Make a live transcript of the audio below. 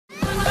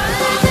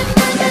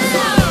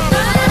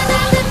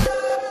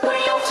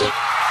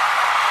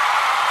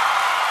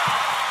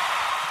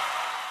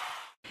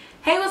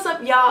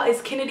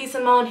it's Kennedy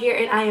Simone here,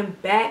 and I am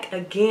back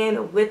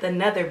again with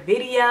another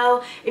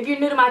video. If you're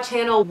new to my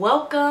channel,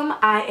 welcome.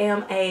 I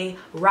am a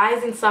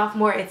rising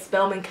sophomore at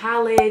Spelman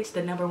College,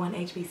 the #1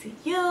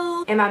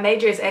 HBCU, and my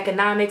major is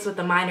economics with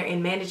a minor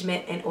in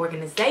management and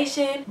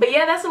organization. But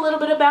yeah, that's a little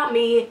bit about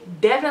me.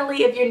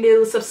 Definitely, if you're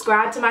new,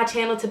 subscribe to my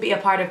channel to be a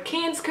part of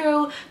Ken's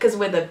crew, because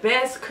we're the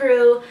best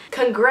crew.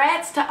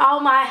 Congrats to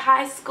all my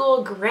high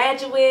school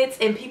graduates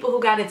and people who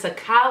got into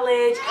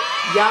college.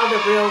 Y'all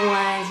the real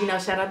ones. You know,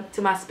 shout out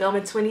to my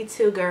Spelman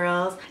 22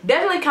 girls.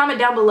 Definitely comment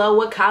down below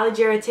what college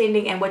you're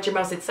attending and what you're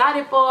most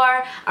excited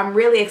for. I'm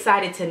really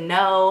excited to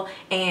know,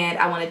 and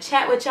I want to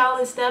chat with y'all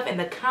and stuff in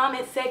the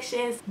comment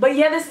sections. But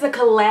yeah, this is a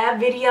collab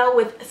video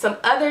with some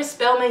other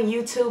Spelman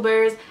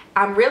YouTubers.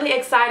 I'm really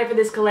excited for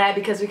this collab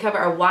because we cover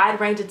a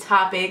wide range of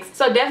topics.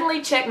 So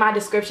definitely check my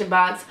description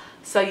box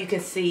so you can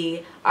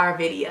see our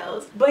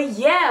videos. But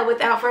yeah,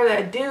 without further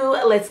ado,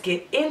 let's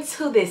get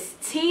into this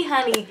tea,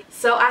 honey.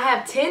 So I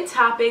have 10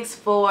 topics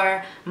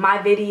for my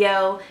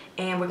video,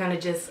 and we're gonna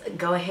just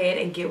go ahead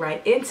and get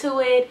right into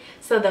it.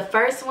 So the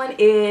first one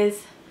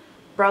is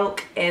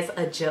broke as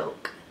a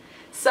joke.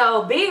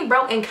 So being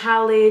broke in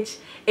college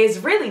is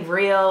really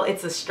real.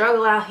 It's a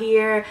struggle out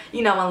here,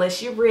 you know,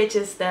 unless you're rich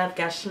and stuff,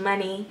 got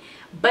money.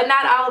 But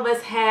not all of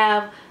us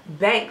have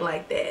bank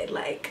like that,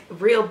 like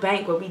real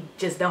bank where we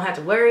just don't have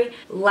to worry.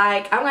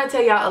 Like, I'm gonna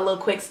tell y'all a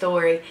little quick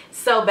story.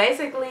 So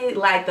basically,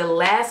 like the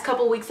last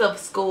couple weeks of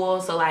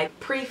school, so like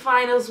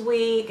pre-finals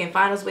week and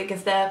finals week and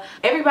stuff,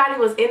 everybody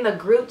was in the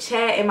group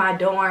chat in my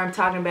dorm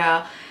talking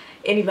about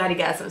anybody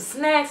got some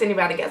snacks,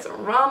 anybody got some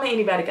ramen,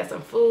 anybody got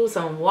some food,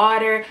 some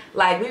water.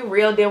 Like, we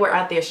real deal were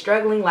out there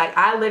struggling. Like,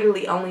 I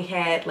literally only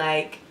had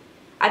like,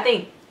 I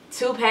think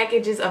 2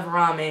 packages of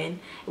ramen,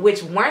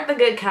 which weren't the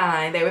good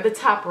kind. They were the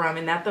top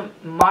ramen, not the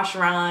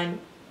mushroom.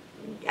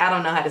 I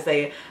don't know how to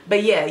say it,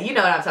 but yeah, you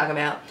know what I'm talking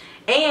about.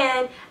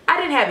 And I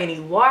didn't have any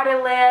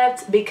water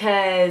left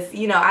because,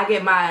 you know, I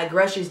get my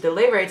groceries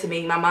delivered to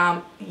me. My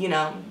mom, you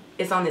know,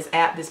 it's on this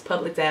app, this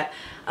Publix app.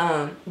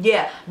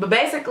 Yeah, but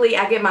basically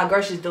I get my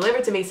groceries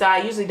delivered to me, so I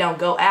usually don't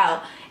go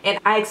out. And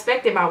I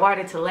expected my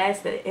water to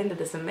last the end of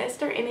the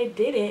semester, and it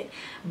didn't.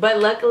 But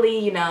luckily,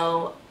 you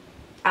know,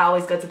 I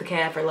always go to the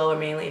cab for Lower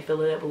Mainland and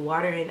fill it up with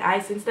water and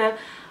ice and stuff.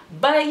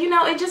 But, you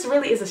know, it just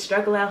really is a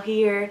struggle out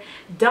here.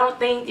 Don't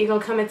think you're going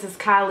to come into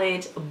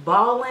college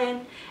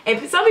balling.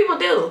 And some people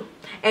do.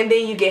 And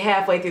then you get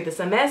halfway through the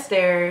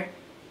semester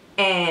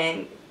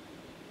and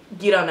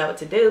you don't know what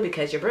to do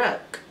because you're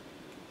broke.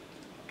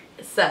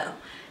 So,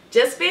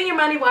 just spend your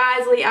money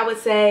wisely, I would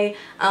say.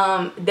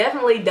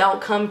 Definitely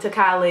don't come to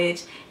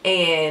college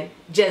and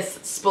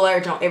just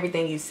splurge on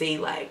everything you see.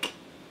 Like,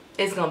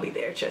 it's going to be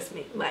there, trust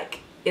me. Like,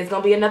 it's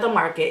gonna be another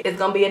market. It's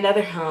gonna be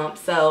another hump.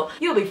 So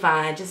you'll be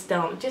fine. Just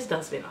don't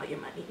spend all your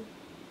money.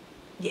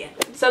 Yeah.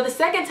 So the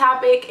second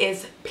topic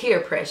is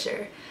peer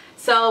pressure.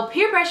 So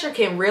peer pressure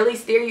can really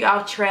steer you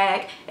off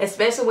track,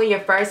 especially when you're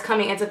first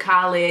coming into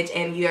college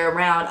and you're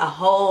around a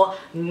whole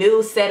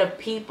new set of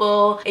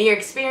people and you're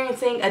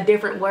experiencing a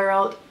different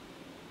world.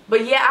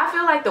 But yeah, I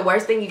feel like the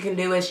worst thing you can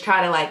do is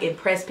try to like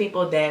impress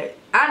people that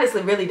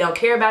honestly really don't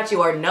care about you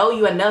or know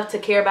you enough to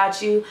care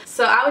about you.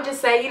 So I would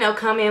just say, you know,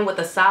 come in with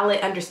a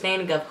solid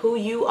understanding of who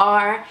you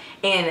are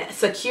and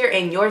secure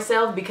in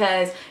yourself,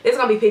 because there's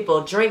gonna be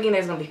people drinking,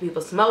 there's gonna be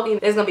people smoking,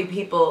 there's gonna be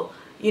people,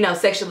 you know,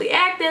 sexually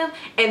active,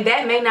 and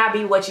that may not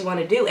be what you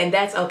want to do, and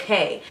that's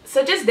okay.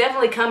 So just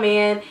definitely come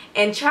in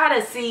and try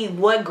to see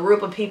what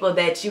group of people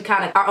that you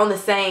kind of are on the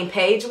same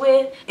page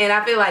with. And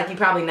I feel like you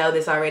probably know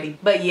this already,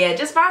 but yeah,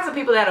 just find some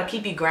people that'll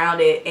keep you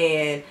grounded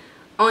and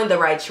on the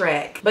right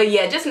track. But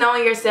yeah, just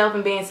knowing yourself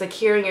and being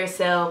secure in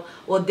yourself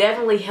will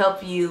definitely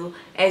help you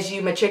as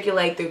you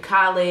matriculate through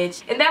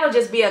college, and that'll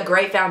just be a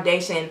great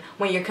foundation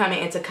when you're coming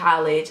into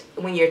college,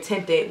 when you're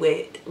tempted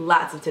with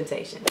lots of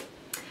temptation.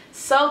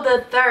 So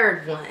the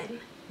third one,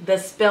 the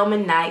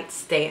Spelman Night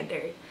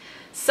Standard.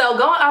 So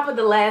going off of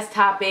the last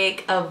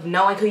topic of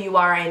knowing who you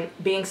are and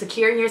being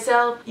secure in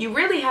yourself, you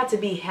really have to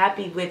be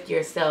happy with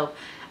yourself.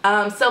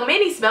 So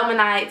many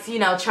Spelmanites, you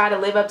know, try to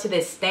live up to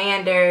this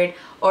standard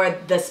or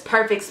this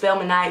perfect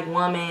Spelmanite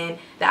woman,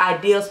 the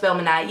ideal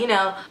Spelmanite, you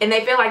know, and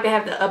they feel like they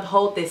have to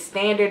uphold this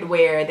standard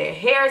where their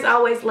hair is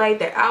always laid,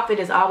 their outfit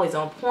is always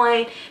on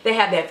point, they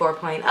have that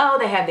 4.0,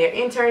 they have their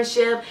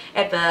internship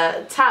at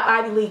the top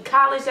Ivy League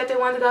college that they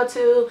want to go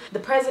to, the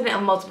president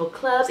of multiple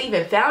clubs,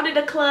 even founded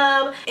a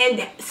club,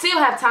 and still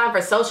have time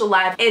for social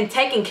life and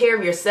taking care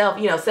of yourself,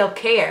 you know,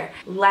 self-care.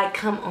 Like,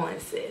 come on,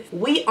 sis.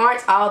 We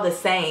aren't all the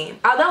same.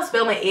 Although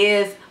Spelman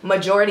is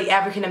majority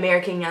African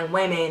American young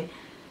women,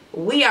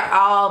 we are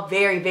all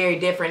very, very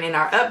different in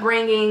our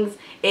upbringings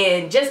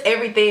and just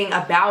everything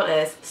about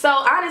us. So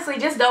honestly,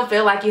 just don't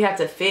feel like you have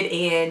to fit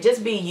in.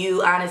 Just be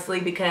you,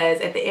 honestly,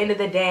 because at the end of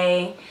the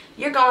day,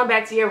 you're going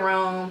back to your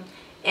room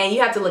and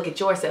you have to look at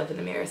yourself in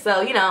the mirror.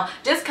 So, you know,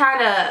 just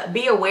kind of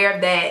be aware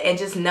of that and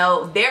just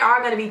know there are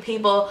going to be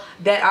people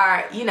that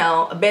are, you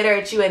know, better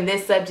at you in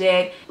this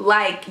subject.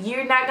 Like,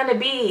 you're not going to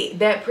be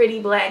that pretty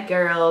black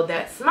girl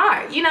that's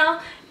smart, you know.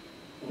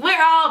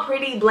 we're all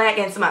pretty black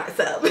and smart,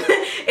 so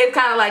it's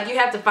kind of like you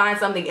have to find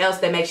something else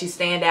that makes you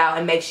stand out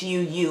and makes you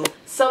you.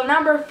 So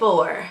number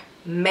 4,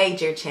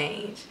 major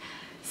change.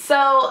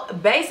 So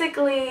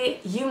basically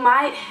you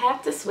might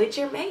have to switch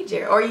your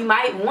major, or you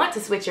might want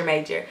to switch your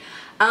major.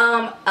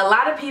 A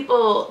lot of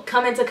people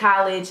come into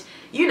college,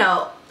 you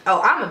know,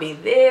 oh, I'm gonna be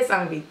this, I'm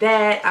gonna be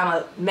that, I'm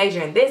a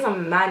major in this, I'm a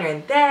minor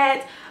in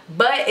that.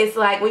 But it's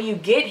like when you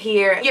get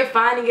here, you're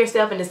finding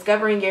yourself and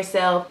discovering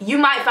yourself. You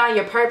might find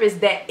your purpose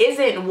that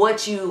isn't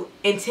what you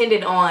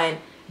intended on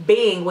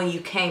being when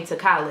you came to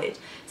college.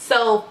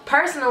 So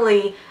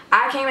personally,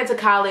 I came into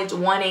college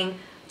wanting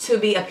to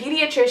be a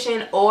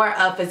pediatrician or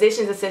a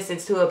physician's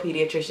assistant to a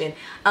pediatrician.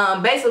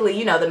 Basically,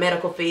 you know, the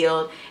medical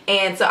field.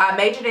 And so I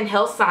majored in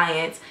health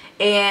science.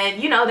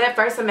 And, you know, that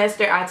first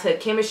semester I took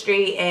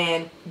chemistry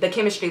and the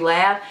chemistry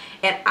lab.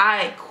 And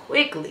I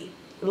quickly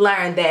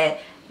learned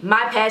that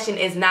my passion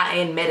is not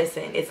in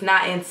medicine. It's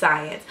not in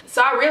science.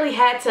 So I really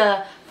had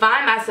to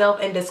find myself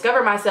and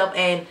discover myself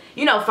and,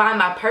 you know, find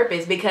my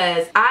purpose,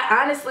 because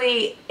I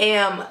honestly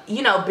am,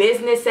 you know,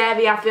 business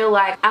savvy. I feel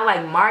like I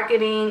like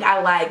marketing,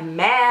 I like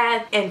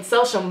math and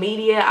social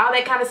media, all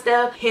that kind of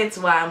stuff. Hence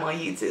why I'm on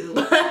YouTube.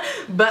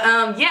 But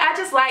yeah, I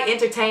just like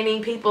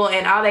entertaining people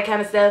and all that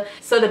kind of stuff.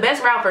 So the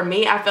best route for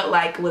me, I felt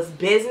like, was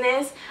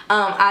business.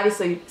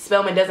 Obviously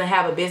Spelman doesn't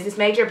have a business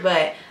major,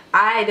 but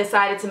I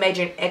decided to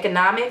major in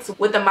economics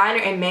with a minor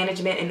in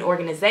management and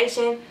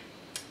organization.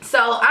 So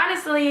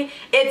honestly,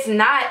 it's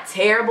not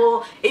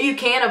terrible. If you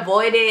can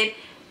avoid it,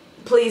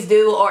 please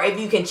do. Or if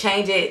you can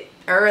change it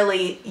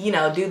early, you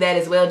know, do that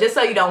as well, just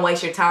so you don't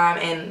waste your time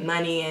and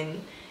money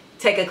and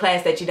take a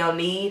class that you don't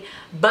need.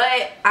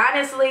 But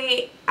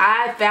honestly,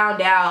 I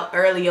found out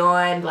early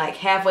on, like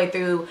halfway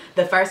through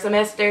the first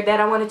semester, that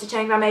I wanted to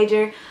change my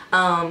major.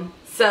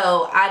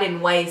 So I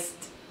didn't waste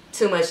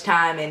too much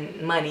time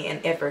and money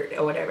and effort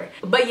or whatever.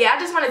 But yeah, I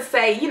just wanted to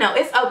say, you know,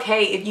 it's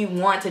okay if you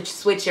want to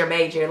switch your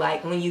major.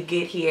 Like when you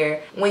get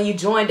here, when you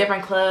join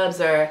different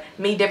clubs or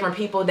meet different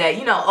people that,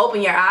 you know,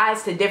 open your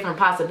eyes to different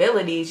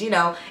possibilities, you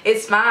know,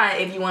 it's fine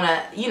if you want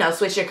to, you know,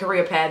 switch your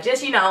career path.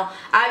 Just, you know,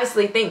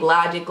 obviously think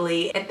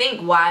logically and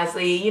think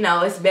wisely. You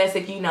know, it's best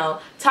if, you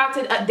know, talk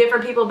to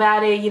different people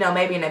about it, you know,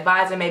 maybe an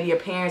advisor, maybe your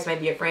parents,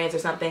 maybe your friends or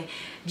something,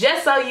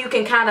 just so you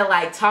can kind of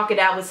like talk it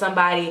out with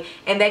somebody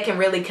and they can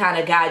really kind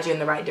of guide you in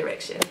the right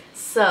direction.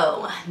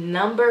 So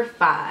number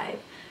 5,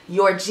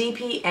 your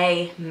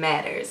GPA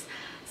matters.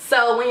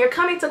 So when you're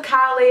coming to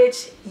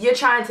college, you're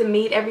trying to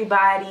meet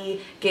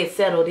everybody, get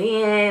settled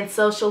in,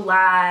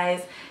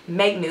 socialize,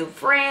 make new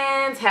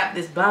friends, have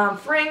this bomb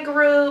friend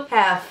group,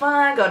 have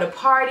fun, go to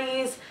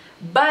parties.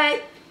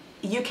 But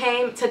you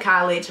came to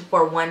college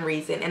for one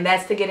reason, and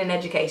that's to get an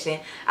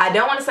education. I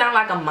don't want to sound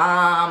like a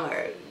mom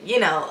or, you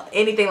know,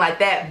 anything like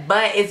that,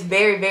 but it's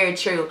very, very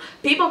true.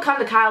 People come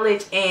to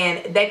college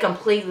and they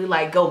completely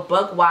like go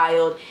buck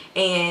wild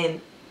and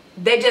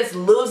they just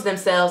lose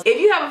themselves. If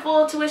you have a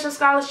full tuition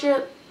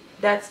scholarship,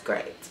 that's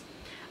great.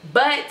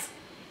 But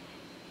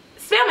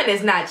Spelman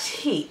is not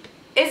cheap.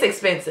 It's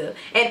expensive.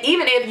 And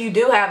even if you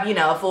do have, you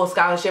know, a full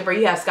scholarship or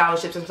you have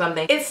scholarships or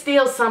something, it's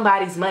still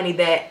somebody's money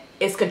that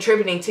is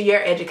contributing to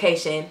your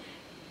education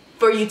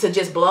for you to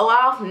just blow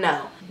off.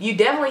 No, you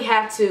definitely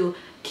have to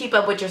keep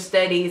up with your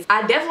studies.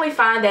 I definitely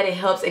find that it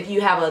helps if you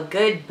have a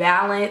good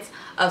balance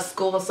of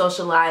school,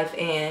 social life,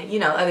 and, you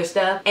know, other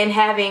stuff, and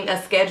having a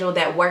schedule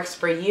that works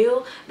for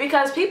you,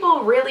 because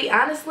people really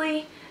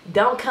honestly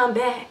don't come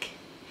back.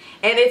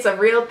 And it's a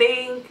real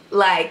thing,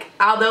 like,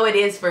 although it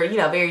is for, you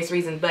know, various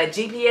reasons, but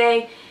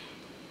GPA,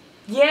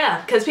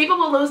 yeah, because people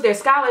will lose their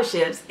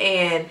scholarships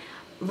and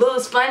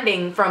lose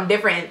funding from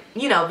different,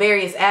 you know,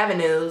 various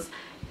avenues,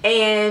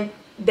 and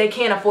they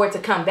can't afford to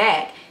come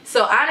back.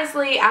 So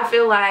honestly, I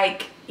feel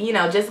like, you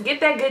know, just get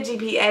that good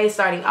GPA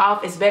starting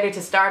off. It's better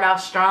to start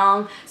off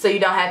strong so you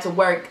don't have to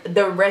work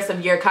the rest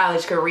of your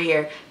college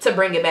career to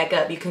bring it back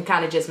up. You can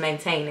kind of just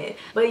maintain it.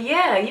 But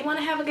yeah, you want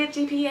to have a good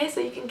GPA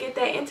so you can get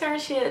that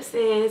internship,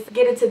 sis,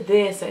 get into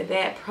this or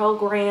that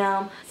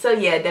program. So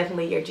yeah,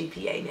 definitely your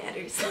GPA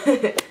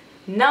matters.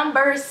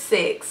 Number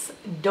 6,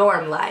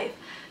 dorm life.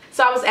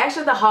 So I was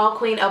actually the hall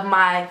queen of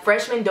my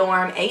freshman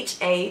dorm,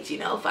 HH, you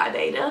know, Phi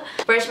Beta,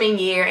 freshman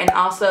year, and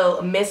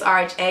also Miss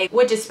RHA,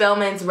 which is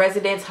Spelman's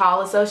Residence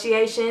Hall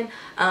Association,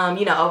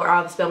 you know, over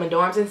all the Spelman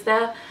dorms and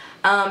stuff.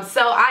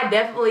 So I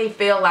definitely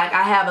feel like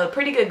I have a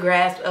pretty good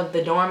grasp of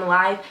the dorm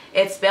life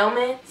at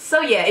Spelman.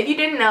 So yeah, if you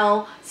didn't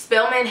know,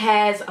 Spelman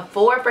has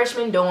 4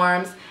 freshman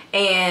dorms,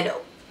 and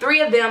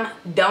 3 of them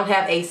don't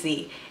have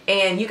AC.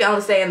 And you can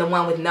only stay in the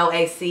one with no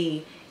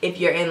AC if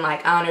you're in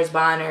like honors,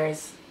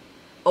 boners,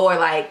 or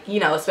like, you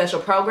know, a special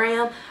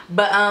program.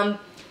 But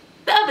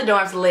the other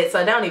dorms lit,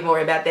 so don't even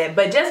worry about that.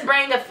 But just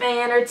bring a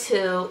fan or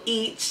 2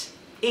 each.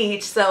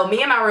 So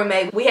me and my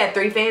roommate, we had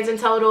 3 fans in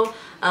total.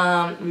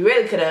 We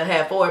really could have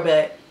had 4,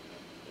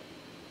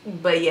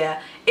 but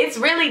yeah, it's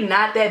really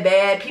not that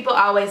bad. People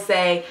always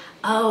say,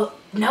 oh,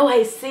 no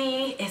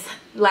AC. It's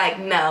like,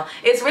 no,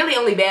 it's really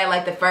only bad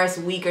like the first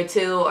week or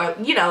 2, or,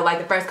 you know, like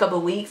the first couple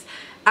of weeks.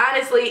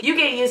 Honestly, you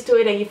get used to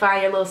it and you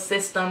find your little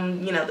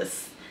system, you know,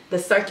 the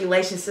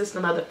circulation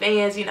system of the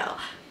fans, you know.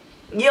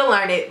 You'll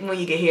learn it when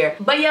you get here.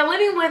 But yeah,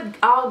 living with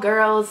all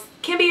girls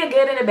can be a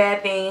good and a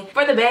bad thing.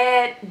 For the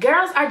bad,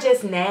 girls are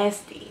just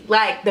nasty.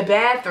 Like, the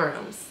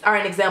bathrooms are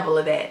an example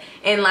of that.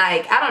 And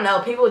like, I don't know,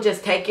 people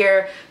just take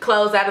your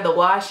clothes out of the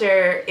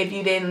washer if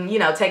you didn't, you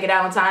know, take it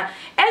out on time.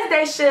 As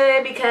they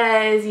should,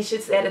 because you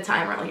should set a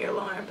timer on your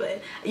alarm.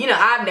 But, you know,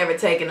 I've never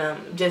taken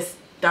them, just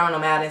throwing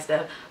them out and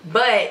stuff.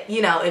 But,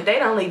 you know, if they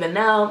don't even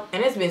know,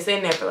 and it's been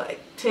sitting there for like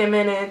 10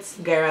 minutes,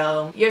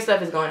 girl, your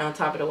stuff is going on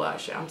top of the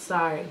washer. I'm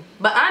sorry.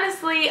 But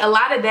honestly, a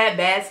lot of that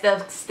bad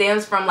stuff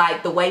stems from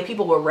like the way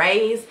people were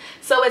raised.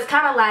 So it's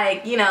kind of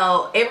like, you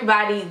know,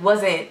 everybody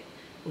wasn't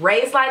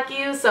raised like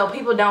you, so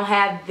people don't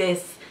have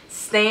this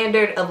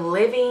standard of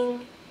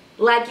living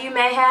like you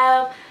may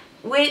have,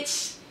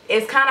 which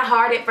is kind of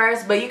hard at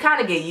first, but you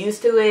kind of get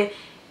used to it.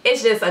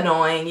 It's just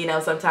annoying, you know,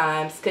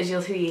 sometimes, because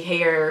you'll see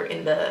hair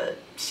in the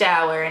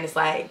shower and it's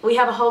like, we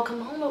have a whole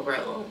kimono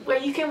room where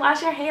you can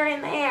wash your hair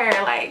in there.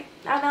 Like,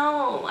 I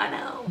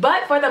know.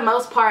 But for the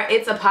most part,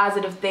 it's a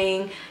positive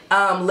thing,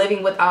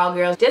 living with all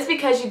girls, just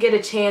because you get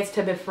a chance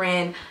to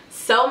befriend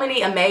so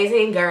many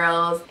amazing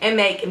girls and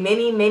make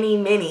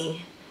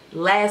many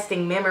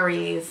lasting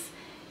memories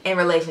in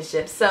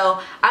relationships.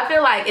 So I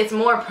feel like it's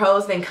more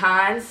pros than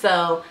cons.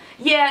 So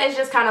yeah, it's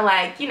just kind of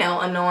like, you know,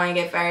 annoying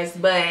at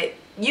first, but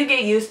you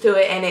get used to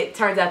it and it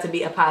turns out to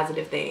be a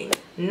positive thing.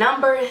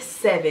 Number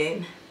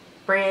 7,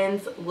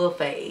 friends will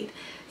fade.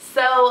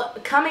 So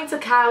coming to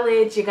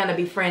college, you're going to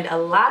befriend a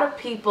lot of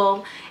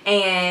people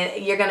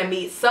and you're going to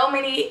meet so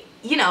many,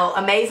 you know,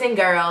 amazing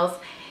girls,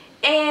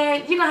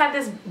 and you're going to have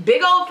this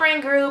big old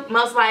friend group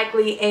most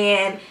likely,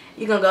 and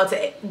you're going to go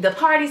to the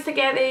parties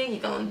together, you're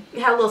going to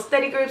have little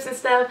study groups and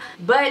stuff.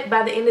 But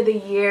by the end of the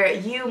year,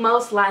 you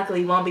most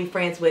likely won't be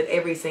friends with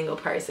every single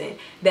person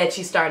that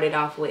you started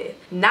off with.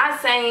 Not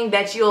saying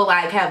that you'll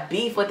like have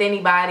beef with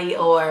anybody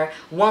or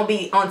won't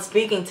be on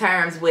speaking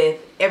terms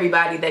with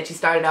everybody that you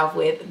started off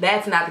with.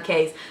 That's not the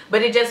case.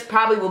 But it just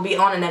probably will be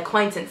on an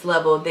acquaintance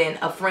level than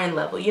a friend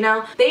level, you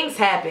know? Things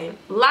happen.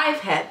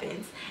 Life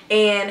happens.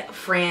 And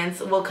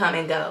friends will come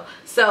and go.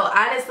 So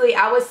honestly,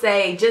 I would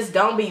say just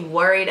don't be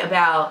worried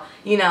about,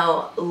 you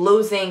know,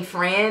 losing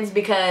friends,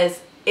 because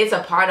it's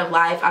a part of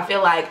life. I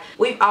feel like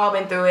we've all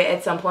been through it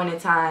at some point in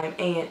time.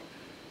 And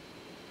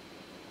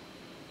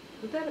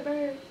was that a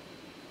bird?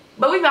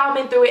 But we've all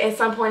been through it at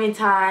some point in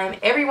time.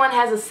 Everyone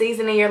has a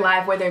season in your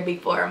life, whether it be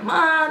for a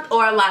month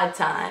or a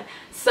lifetime.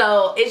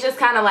 So it's just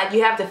kind of like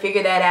you have to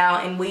figure that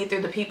out and weed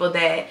through the people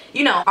that,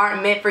 you know,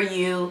 aren't meant for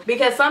you.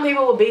 Because some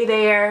people will be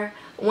there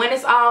when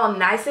it's all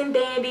nice and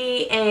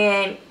dandy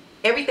and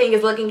everything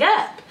is looking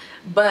up.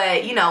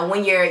 But, you know,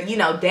 when you're, you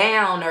know,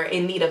 down or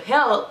in need of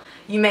help,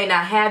 you may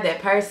not have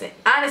that person.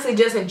 Honestly,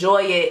 just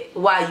enjoy it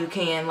while you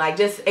can. Like,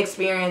 just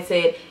experience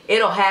it.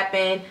 It'll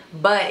happen.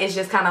 But it's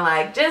just kind of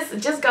like,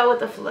 just go with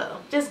the flow.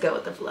 Just go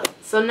with the flow.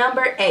 So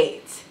number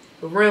 8,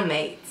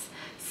 roommates.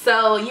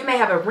 So you may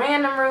have a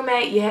random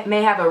roommate. You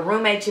may have a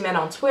roommate you met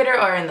on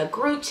Twitter or in the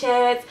group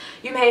chats.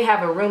 You may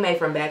have a roommate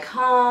from back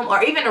home,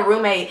 or even a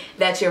roommate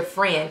that's your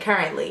friend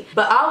currently.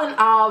 But all in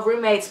all,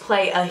 roommates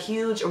play a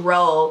huge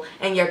role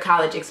in your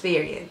college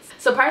experience.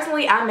 So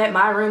personally, I met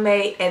my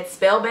roommate at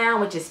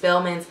Spelman, which is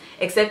Spelman's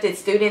Accepted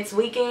Students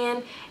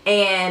Weekend.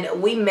 And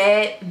we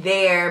met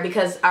there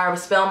because our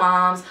Spell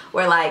moms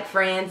were like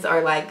friends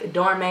or like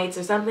dorm mates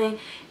or something.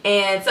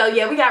 And so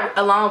yeah, we got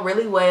along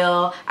really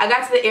well. I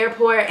got to the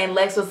airport and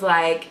Lex was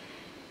like,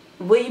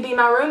 will you be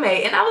my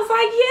roommate? And I was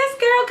like, yes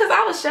girl, because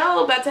I was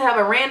sure about to have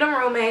a random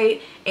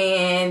roommate,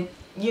 and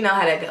you know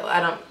how that go. I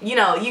don't, you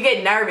know, you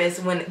get nervous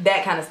when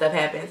that kind of stuff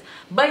happens.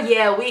 But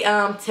yeah, we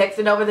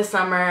texted over the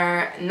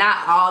summer,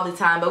 not all the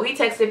time, but we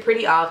texted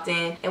pretty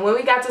often. And when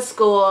we got to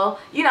school,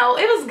 you know,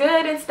 it was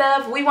good and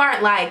stuff. We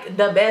weren't like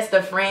the best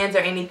of friends or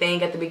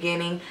anything at the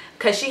beginning,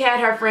 because she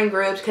had her friend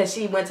groups, because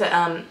she went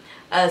to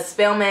a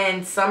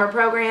Spelman summer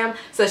program.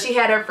 So she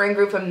had her friend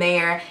group from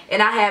there,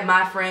 and I had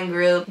my friend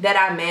group that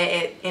I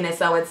met at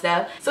NSO and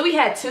stuff. So we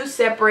had 2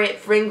 separate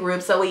friend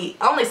groups, so we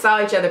only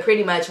saw each other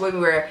pretty much when we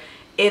were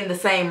in the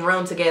same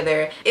room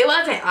together. It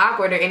wasn't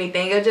awkward or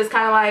anything. It was just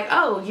kind of like,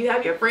 oh, you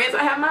have your friends,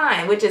 I have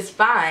mine, which is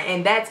fine,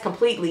 and that's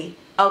completely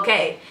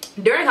okay.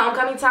 During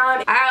homecoming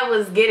time, I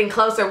was getting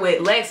closer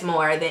with Lex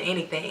more than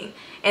anything,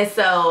 and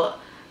so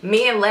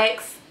me and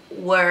Lex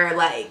were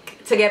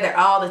like together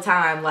all the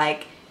time.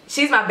 Like,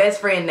 she's my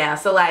best friend now,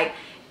 so like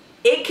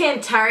it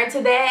can turn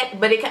to that,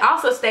 but it can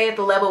also stay at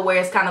the level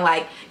where it's kind of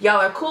like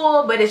y'all are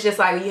cool, but it's just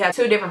like you have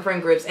 2 different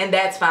friend groups, and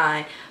that's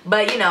fine.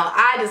 But you know,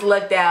 I just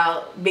lucked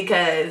out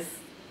because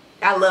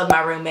I love my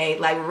roommate.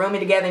 Like, we're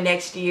rooming together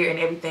next year and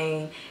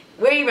everything.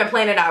 We're even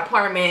planning our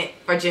apartment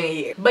for junior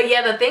year. But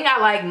yeah, the thing I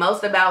like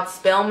most about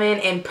Spelman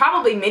and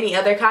probably many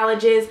other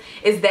colleges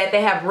is that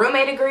they have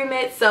roommate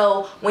agreements.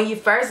 So when you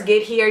first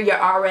get here, your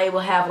RA will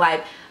have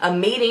like a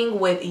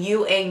meeting with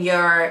you and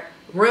your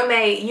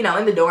roommate, you know,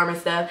 in the dorm and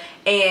stuff,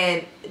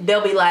 and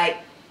they'll be like,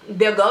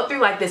 they'll go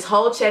through like this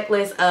whole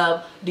checklist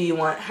of, do you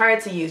want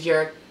her to use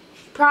your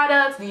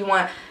products? Do you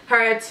want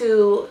her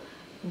to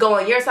go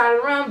on your side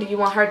of the room? Do you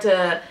want her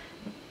to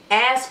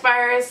ask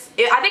first.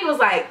 I think it was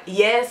like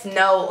yes,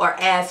 no, or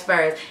ask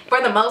first.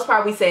 For the most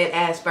part, we said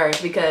ask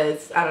first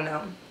because, I don't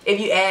know, if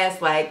you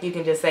ask, like, you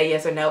can just say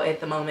yes or no at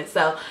the moment.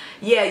 So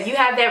yeah, you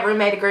have that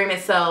roommate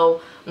agreement.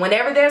 So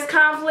whenever there's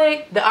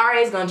conflict, the RA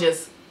is gonna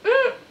just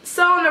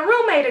so on the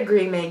roommate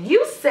agreement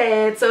you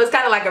said, so it's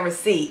kind of like a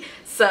receipt.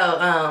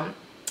 So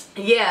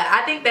yeah,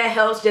 I think that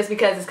helps just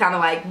because it's kind of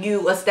like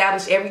you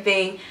establish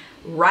everything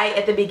right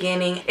at the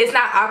beginning. It's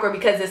not awkward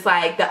because it's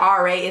like the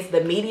RA is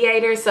the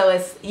mediator, so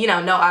it's, you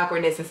know, no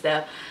awkwardness and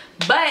stuff.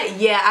 But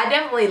yeah, I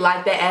definitely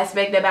like that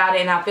aspect about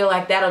it, and I feel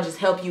like that'll just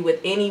help you with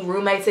any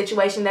roommate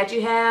situation that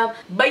you have.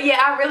 But yeah,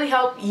 I really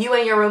hope you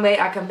and your roommate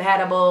are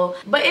compatible,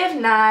 but if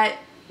not,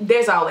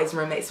 there's always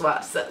roommate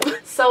swaps.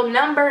 So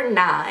number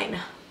 9,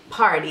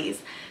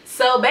 parties.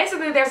 So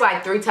basically there's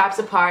like 3 types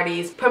of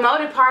parties: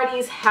 promoted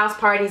parties, house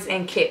parties,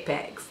 and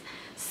kickbacks.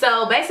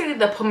 So basically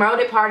the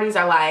promoted parties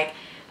are like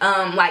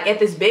at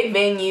this big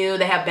venue,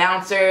 they have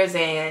bouncers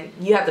and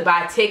you have to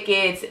buy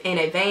tickets in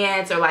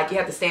advance, or like you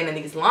have to stand in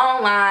these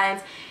long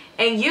lines,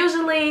 and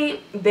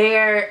usually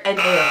they're an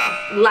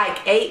L.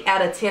 Like 8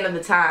 out of 10 of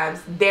the times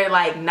they're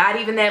like not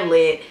even that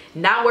lit,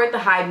 not worth the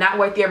hype, not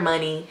worth your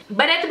money.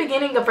 But at the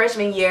beginning of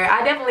freshman year,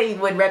 I definitely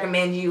would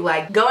recommend you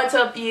like go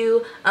into a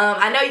few.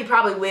 I know you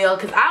probably will,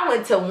 because I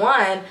went to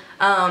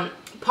one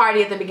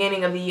party at the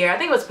beginning of the year. I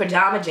think it was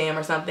Pajama Jam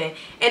or something,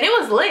 and it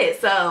was lit.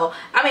 So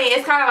I mean,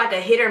 it's kind of like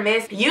a hit or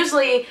miss.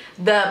 Usually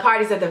the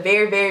parties at the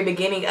very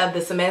beginning of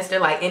the semester,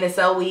 like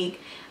NSO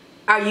week,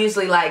 are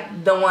usually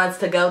like the ones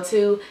to go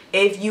to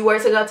if you were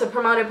to go to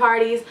promoted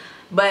parties.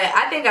 But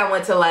I think I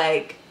went to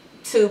like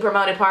 2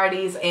 promoted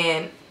parties,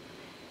 and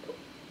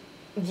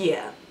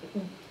yeah,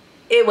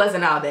 it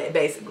wasn't all that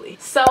basically.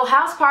 So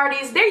house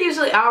parties, they're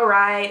usually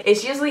alright.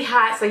 It's usually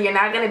hot, so you're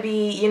not gonna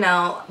be, you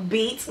know,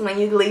 beat when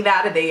you leave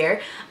out of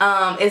there.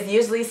 It's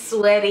usually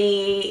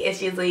sweaty,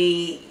 it's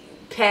usually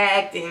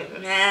packed,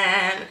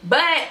 and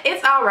but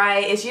it's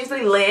alright. It's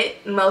usually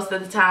lit most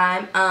of the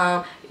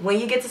time. When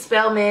you get to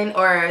Spelman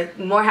or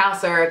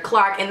Morehouse or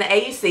Clark in the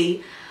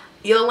AUC,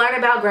 you'll learn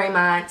about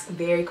Greymonts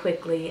very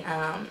quickly.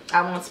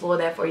 I won't spoil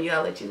that for you.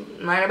 I'll let you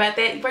learn about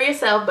that for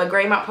yourself. But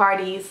Greymont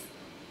parties,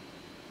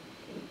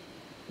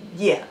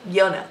 yeah,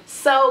 you'll know.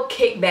 So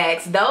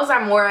kickbacks, those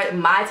are more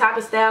my type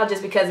of style,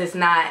 just because it's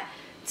not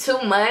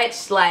too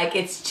much. Like,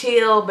 it's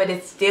chill, but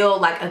it's still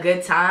like a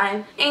good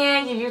time,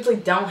 and you usually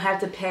don't have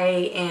to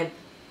pay. And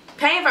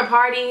paying for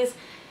parties,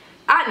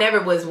 I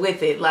never was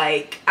with it.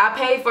 like, I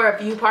paid for a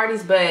few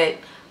parties, but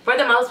for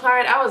the most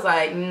part I was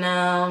like,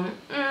 no,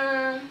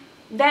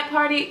 that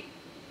party,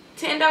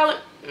 $10,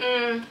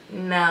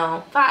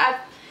 no. 5,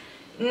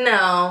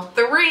 no.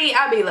 3,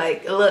 I'd be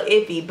like a little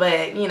iffy,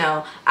 but you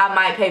know, I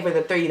might pay for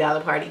the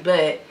 $3 party.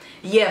 But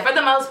yeah, for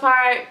the most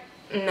part,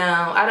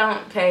 no, I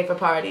don't pay for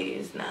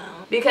parties, no,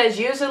 because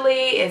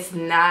usually it's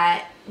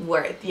not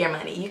worth your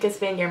money. You can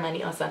spend your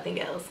money on something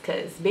else,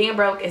 because being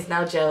broke is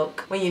no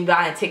joke. When you're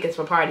buying tickets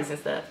for parties and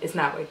stuff, it's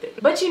not worth it.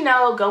 But you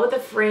know, go with a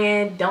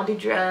friend, don't do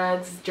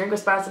drugs, drink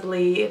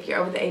responsibly if you're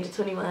over the age of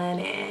 21,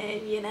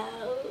 and you know,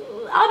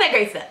 all that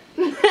great stuff.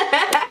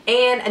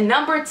 And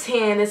number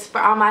 10 is for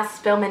all my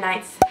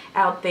Spelmanites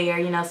out there,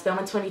 you know,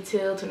 Spelman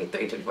 22,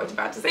 23, 24,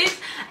 25,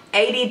 26,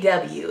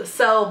 ADW.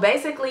 So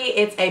basically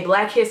it's a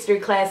Black history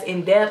class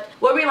in depth,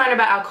 where we learn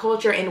about our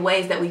culture in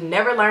ways that we've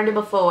never learned it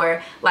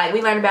before. Like,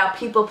 we learn about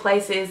people,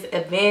 places,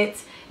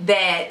 events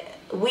that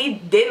we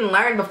didn't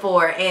learn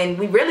before, and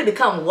we really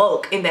become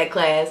woke in that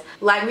class.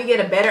 Like, we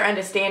get a better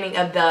understanding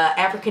of the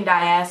African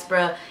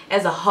diaspora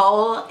as a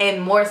whole,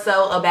 and more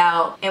so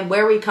about and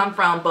where we come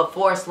from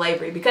before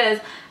slavery. Because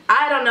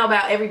I don't know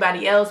about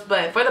everybody else,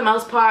 but for the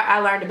most part I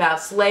learned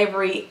about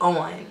slavery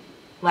on,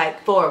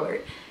 like,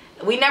 forward.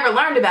 We never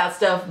learned about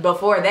stuff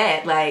before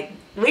that. Like,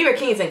 we were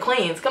kings and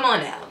queens, come on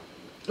now.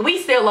 We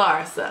still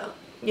are, so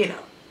you know.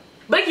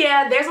 But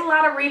yeah, there's a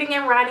lot of reading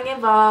and writing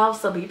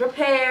involved, so be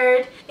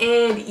prepared.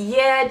 And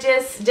yeah,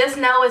 just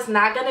know it's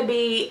not going to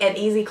be an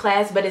easy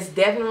class, but it's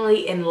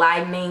definitely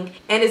enlightening,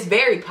 and it's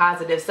very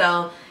positive.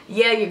 So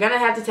yeah, you're going to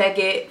have to take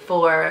it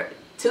for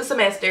 2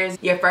 semesters,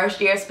 your first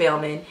year of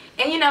Spelman.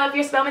 And you know, if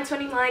you're Spelman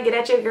 21, get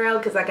at your girl,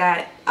 because I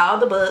got all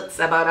the books.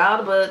 I bought all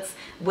the books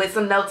with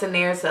some notes in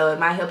there, so it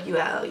might help you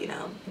out, you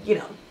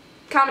know.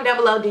 Comment down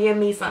below, DM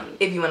me something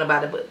if you want to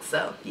buy the book.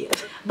 So yeah,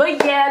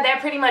 but yeah, that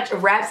pretty much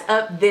wraps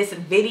up this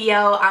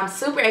video. I'm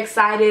super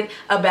excited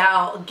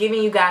about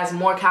giving you guys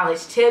more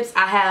college tips.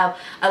 I have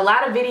a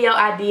lot of video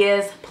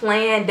ideas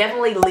planned.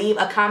 Definitely leave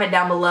a comment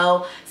down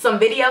below, some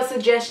video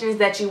suggestions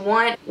that you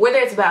want, whether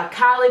it's about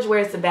college,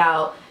 whether it's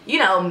about, you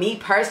know, me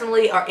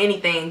personally, or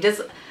anything.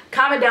 Just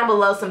comment down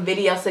below some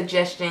video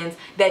suggestions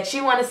that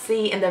you want to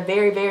see in the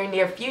very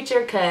near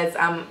future, because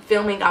I'm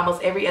filming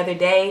almost every other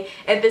day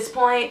at this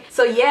point.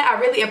 So yeah, I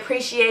really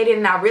appreciate it,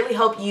 and I really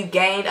hope you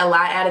gained a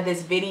lot out of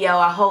this video.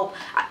 I hope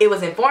it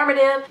was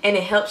informative and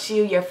it helps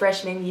you your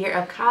freshman year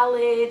of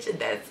college.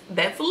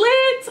 That's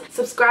lit.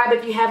 Subscribe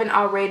if you haven't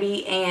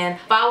already, and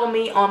follow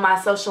me on my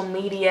social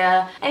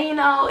media. And you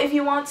know, if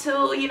you want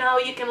to, you know,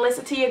 you can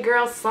listen to your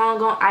girl's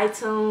song on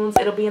iTunes.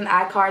 It'll be in the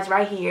iCards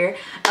right here.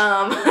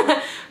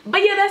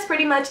 But yeah, that's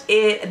pretty much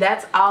it.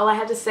 That's all I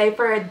have to say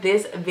for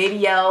this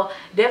video.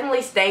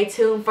 Definitely stay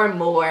tuned for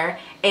more,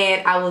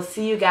 and I will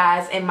see you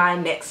guys in my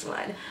next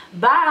one.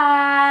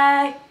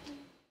 Bye.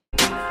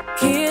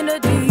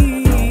 Kennedy.